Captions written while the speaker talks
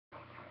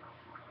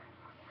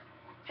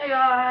Hey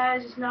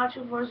guys, it's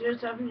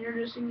Nacho407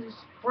 introducing this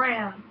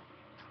brand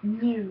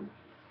new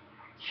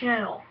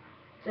channel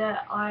that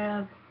I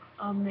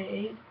have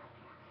made,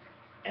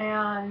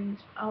 and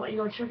I want you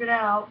to go check it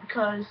out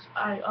because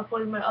I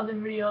uploaded my other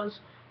videos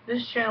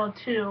this channel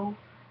too,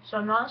 so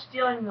I'm not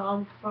stealing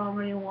them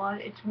from anyone.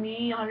 It's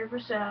me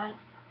 100%.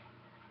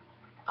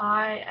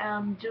 I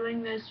am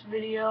doing this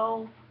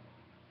video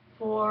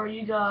for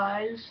you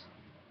guys,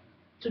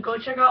 so go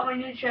check out my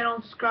new channel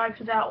and subscribe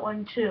to that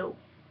one too.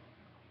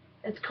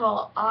 It's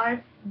called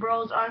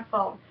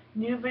iPhone.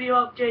 New video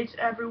updates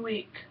every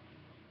week.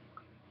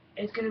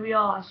 It's going to be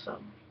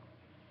awesome.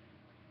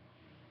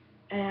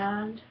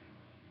 And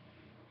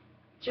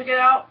check it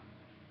out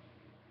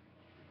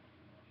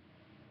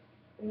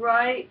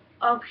right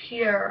up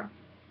here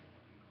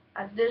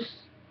at this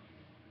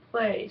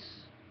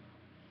place.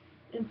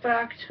 In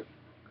fact,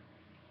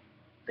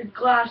 the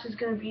glass is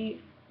going to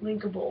be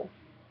linkable.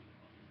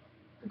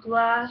 The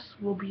glass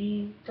will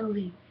be the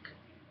link.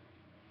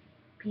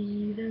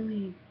 Be the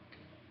link.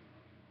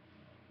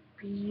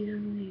 Be the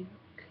link.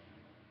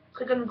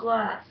 Click on the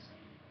glass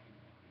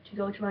to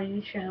go to my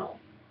new channel.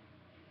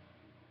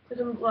 Click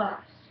on the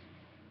glass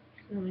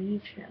to go to my new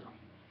channel.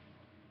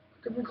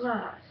 Click on the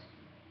glass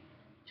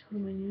to go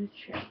to my new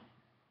channel.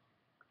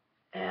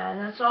 And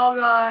that's all,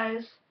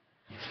 guys.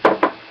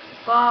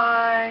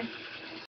 Bye.